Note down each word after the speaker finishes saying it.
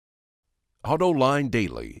AutoLine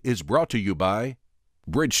Daily is brought to you by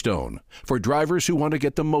Bridgestone. For drivers who want to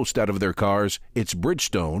get the most out of their cars, it's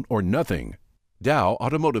Bridgestone or nothing. Dow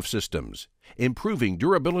Automotive Systems, improving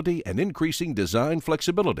durability and increasing design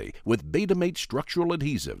flexibility with Betamate structural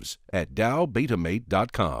adhesives at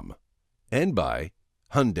dowbetamate.com. And by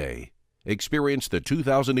Hyundai. Experience the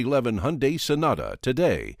 2011 Hyundai Sonata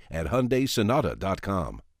today at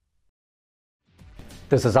HyundaiSonata.com.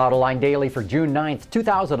 This is AutoLine Daily for June 9th,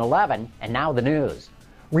 2011, and now the news.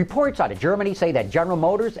 Reports out of Germany say that General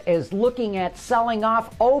Motors is looking at selling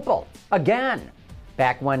off Opel again.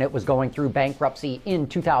 Back when it was going through bankruptcy in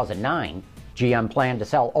 2009, GM planned to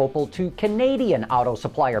sell Opel to Canadian auto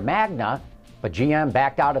supplier Magna, but GM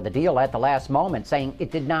backed out of the deal at the last moment, saying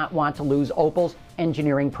it did not want to lose Opel's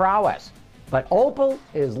engineering prowess. But Opel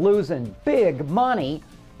is losing big money,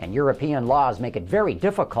 and European laws make it very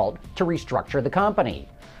difficult to restructure the company.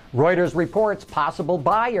 Reuters reports possible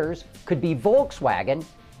buyers could be Volkswagen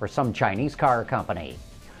or some Chinese car company.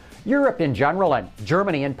 Europe in general and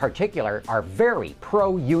Germany in particular are very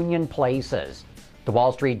pro-union places. The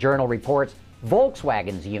Wall Street Journal reports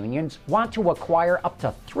Volkswagen's unions want to acquire up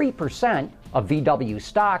to 3% of VW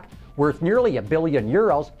stock worth nearly €1 billion.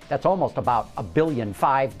 That's almost about $1.5 billion.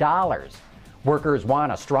 Workers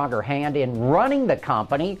want a stronger hand in running the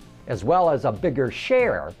company, as well as a bigger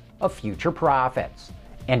share of future profits.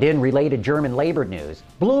 And in related German labor news,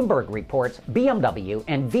 Bloomberg reports BMW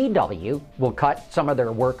and VW will cut some of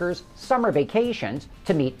their workers' summer vacations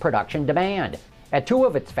to meet production demand. At two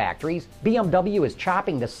of its factories, BMW is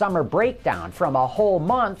chopping the summer breakdown from a whole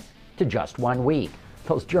month to just 1 week.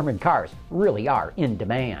 Those German cars really are in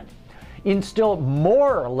demand. In still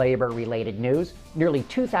more labor-related news, nearly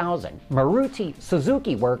 2,000 Maruti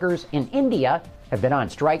Suzuki workers in India have been on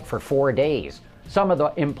strike for 4 days. Some of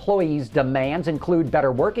the employees' demands include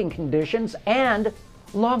better working conditions and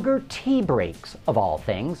longer tea breaks, of all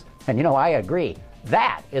things. And I agree,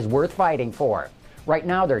 that is worth fighting for. Right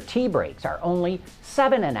now, their tea breaks are only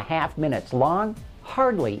 7.5 minutes long,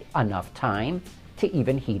 hardly enough time to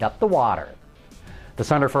even heat up the water. The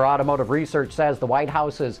Center for Automotive Research says the White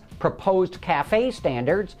House's proposed CAFE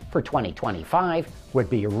standards for 2025 would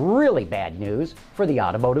be really bad news for the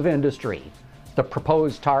automotive industry. The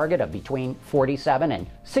proposed target of between 47 and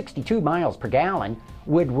 62 miles per gallon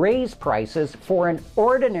would raise prices for an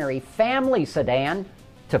ordinary family sedan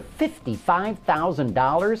to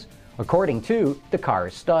 $55,000, according to the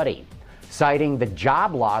CARS study. Citing the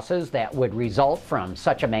job losses that would result from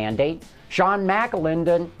such a mandate, Sean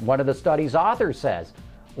McAlinden, one of the study's authors, says,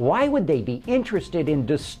 "Why would they be interested in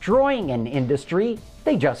destroying an industry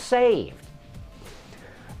they just saved?"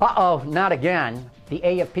 Uh-oh, not again. The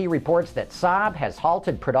AFP reports that Saab has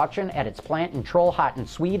halted production at its plant in Trollhättan,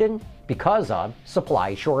 Sweden, because of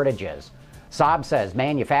supply shortages. Saab says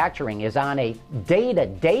manufacturing is on a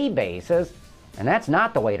day-to-day basis, and that's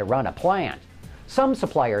not the way to run a plant. Some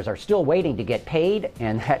suppliers are still waiting to get paid,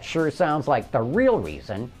 and that sure sounds like the real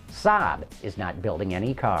reason Saab is not building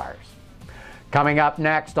any cars. Coming up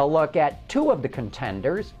next, a look at two of the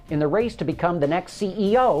contenders in the race to become the next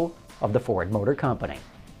CEO of the Ford Motor Company.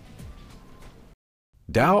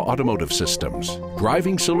 Dow Automotive Systems,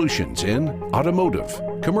 driving solutions in automotive,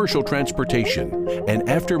 commercial transportation, and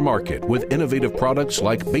aftermarket with innovative products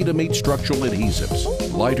like Betamate structural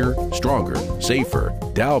adhesives. Lighter, stronger, safer.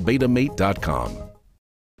 DowBetamate.com.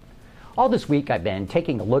 All this week I've been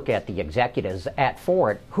taking a look at the executives at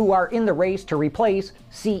Ford who are in the race to replace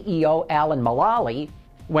CEO Alan Mulally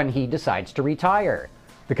when he decides to retire.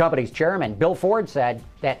 The company's chairman, Bill Ford, said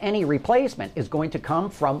that any replacement is going to come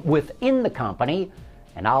from within the company,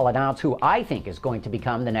 and I'll announce who I think is going to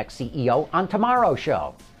become the next CEO on tomorrow's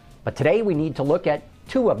show. But today we need to look at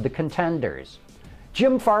two of the contenders.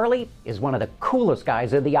 Jim Farley is one of the coolest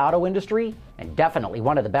guys in the auto industry and definitely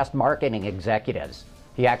one of the best marketing executives.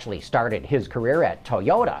 He actually started his career at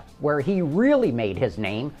Toyota, where he really made his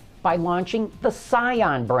name by launching the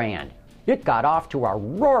Scion brand. It got off to a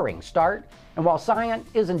roaring start, and while Scion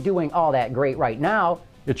isn't doing all that great right now,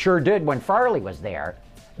 it sure did when Farley was there.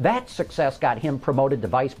 That success got him promoted to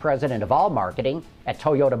Vice President of all marketing at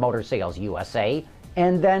Toyota Motor Sales USA,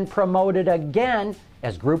 and then promoted again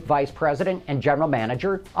as Group Vice President and General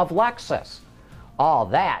Manager of Lexus. All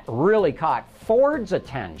that really caught Ford's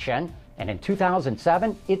attention, and in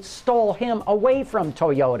 2007, it stole him away from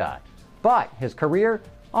Toyota. But his career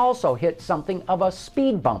also hit something of a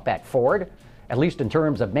speed bump at Ford, at least in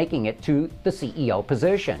terms of making it to the CEO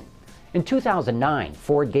position. In 2009,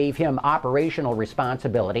 Ford gave him operational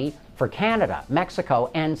responsibility for Canada,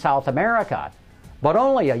 Mexico, and South America. But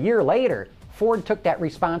only a year later, Ford took that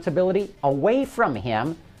responsibility away from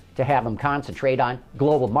him to have him concentrate on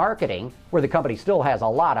global marketing, where the company still has a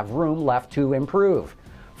lot of room left to improve.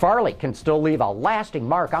 Farley can still leave a lasting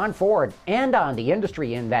mark on Ford and on the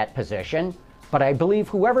industry in that position, but I believe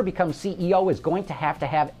whoever becomes CEO is going to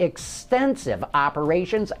have extensive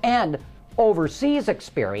operations and overseas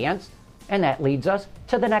experience, and that leads us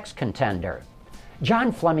to the next contender.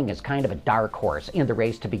 John Fleming is kind of a dark horse in the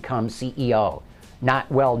race to become CEO.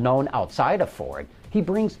 Not well known outside of Ford, he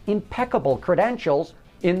brings impeccable credentials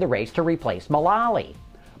in the race to replace Mulally.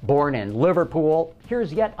 Born in Liverpool,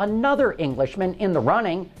 here's yet another Englishman in the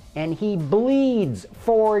running, and he bleeds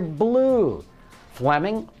Ford blue.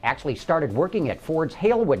 Fleming actually started working at Ford's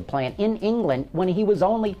Halewood plant in England when he was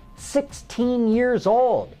only 16 years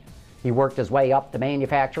old. He worked his way up the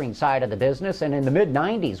manufacturing side of the business, and in the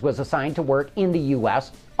mid-90s was assigned to work in the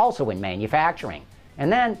U.S., also in manufacturing.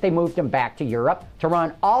 And then they moved him back to Europe to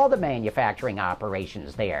run all the manufacturing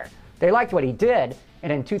operations there. They liked what he did,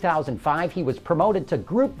 and in 2005 he was promoted to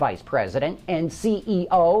Group Vice President and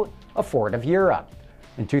CEO of Ford of Europe.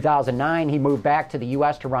 In 2009 he moved back to the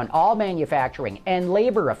U.S. to run all manufacturing and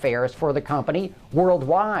labor affairs for the company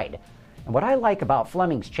worldwide. And what I like about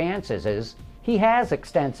Fleming's chances is he has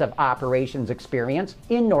extensive operations experience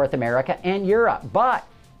in North America and Europe, but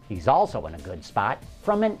he's also in a good spot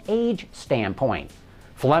from an age standpoint.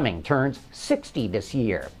 Fleming turns 60 this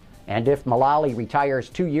year, and if Mulally retires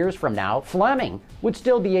 2 years from now, Fleming would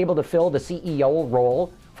still be able to fill the CEO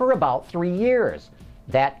role for about 3 years.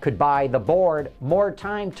 That could buy the board more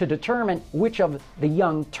time to determine which of the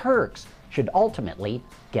young Turks should ultimately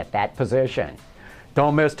get that position.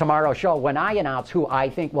 Don't miss tomorrow's show when I announce who I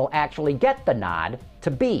think will actually get the nod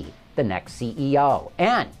to be the next CEO.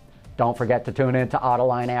 And don't forget to tune in to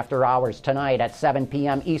Autoline After Hours tonight at 7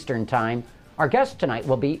 p.m. Eastern Time. Our guest tonight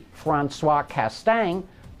will be Francois Castaigne,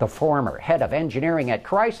 the former head of engineering at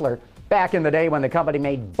Chrysler back in the day when the company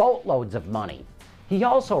made boatloads of money. He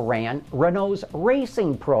also ran Renault's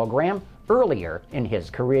racing program earlier in his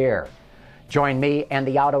career. Join me and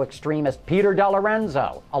the auto extremist Peter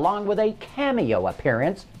DeLorenzo, along with a cameo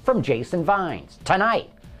appearance from Jason Vines, tonight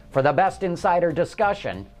for the best insider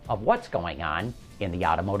discussion of what's going on in the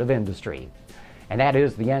automotive industry. And that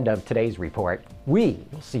is the end of today's report. We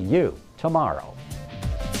will see you tomorrow.